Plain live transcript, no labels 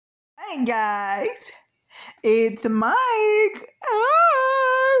Hi guys, it's Mike.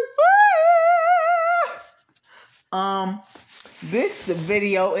 This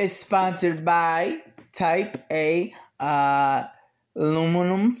video is sponsored by Type A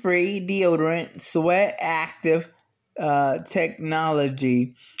aluminum-free deodorant, sweat active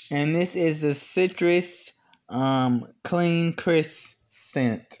technology, and this is the citrus clean crisp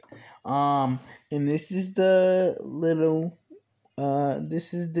scent. And this is the little.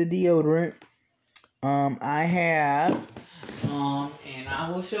 This is the deodorant. I have, and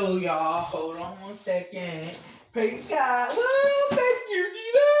I will show y'all. Hold on 1 second. Praise God. Woo, thank you,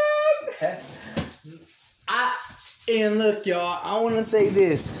 Jesus. And look, y'all, I want to say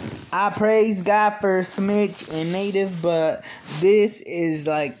this. I praise God for Smidge and Native, but this is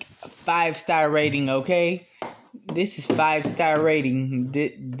like 5-star rating, okay? This is 5-star rating.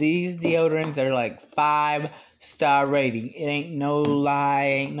 These deodorants are like 5-star rating. It ain't no lie,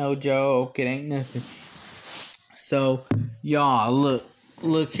 ain't no joke, it ain't nothing. So, y'all,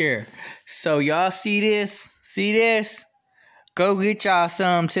 look here. So, y'all see this? See this? Go get y'all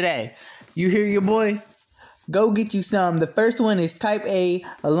some today. You hear your boy? Go get you some. The first one is Type A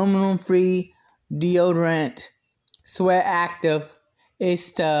aluminum-free deodorant, sweat active.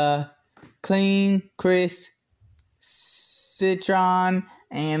 It's the clean, crisp citron,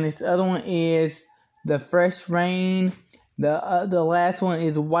 and this other one is the fresh rain. The last one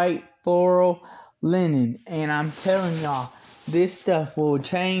is white floral linen, and I'm telling y'all, this stuff will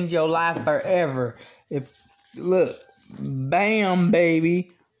change your life forever. Look, bam,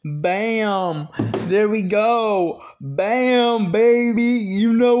 baby, bam, there we go, bam, baby,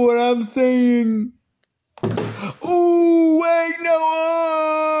 you know what I'm saying? Ooh, wait, no,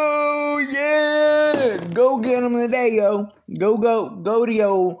 oh, yeah, go get them today, yo. Go to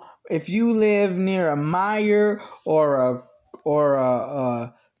yo. If you live near a Meijer or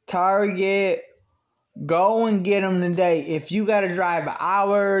a Target, go and get them today. If you gotta drive an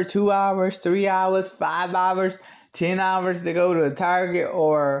hour, 2 hours, 3 hours, 5 hours, 10 hours to go to a Target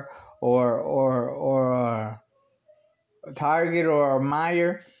or a Target or a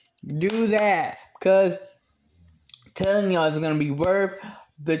Meijer, do that, cause I'm telling y'all, it's gonna be worth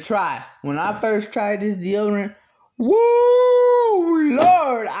the try. When I first tried this deodorant, woo,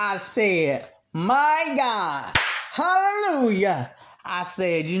 Lord, I said, my God, hallelujah. I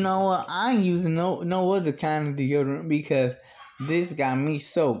said, you know what? I ain't using no other kind of deodorant because this got me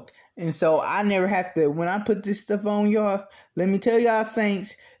soaked. And so I never have to, when I put this stuff on, y'all, let me tell y'all,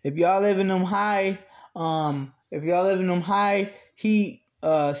 saints, if y'all live in them high heat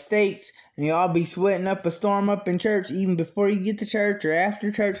states, and y'all be sweating up a storm up in church even before you get to church or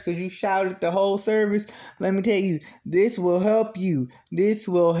after church because you shouted the whole service, let me tell you, this will help you. This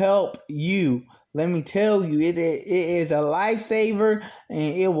will help you. Let me tell you, it is a lifesaver,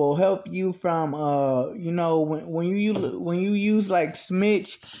 and it will help you from when you use like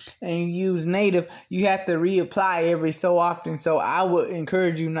Smidge and you use Native, you have to reapply every so often. So I would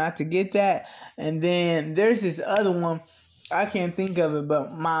encourage you not to get that. And then there's this other one, I can't think of it,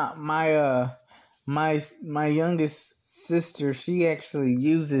 but my youngest sister, she actually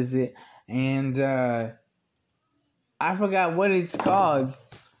uses it, and I forgot what it's called.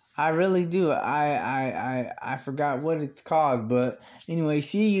 I really do. I forgot what it's called, but anyway,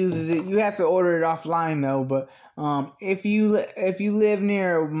 she uses it. You have to order it offline though. But if you live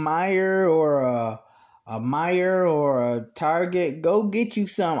near a Meijer or a Target, go get you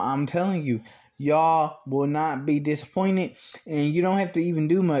some. I'm telling you, y'all will not be disappointed, and you don't have to even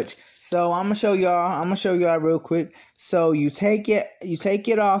do much. So I'm gonna show y'all real quick. So you take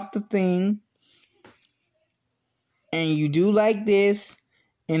it off the thing, and you do like this.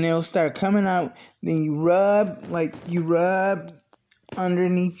 And it'll start coming out. Then you rub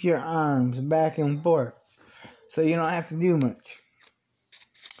underneath your arms, back and forth. So you don't have to do much.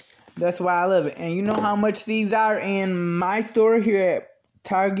 That's why I love it. And you know how much these are in my store here at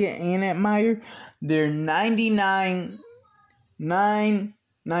Target and at Meijer? They're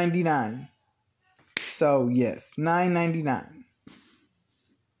 $9.99. So yes, $9.99.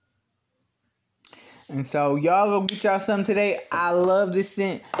 And so, y'all go get y'all some today. I love this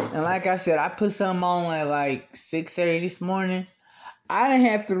scent. And like I said, I put some on at like 6:30 this morning. I didn't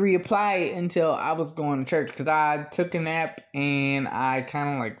have to reapply it until I was going to church. Because I took a nap and I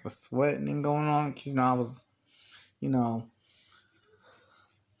kind of like was sweating and going on. Because, I was,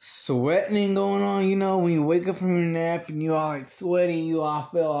 sweating and going on. When you wake up from your nap and you all like sweaty, you all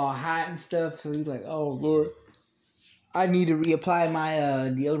feel all hot and stuff. So you're like, oh, Lord, I need to reapply my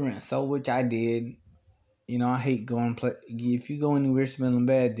deodorant. So, which I did. I hate going if you go anywhere smelling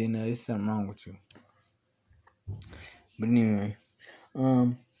bad, then there's something wrong with you. But anyway,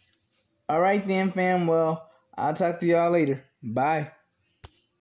 Alright then, fam. Well, I'll talk to y'all later. Bye.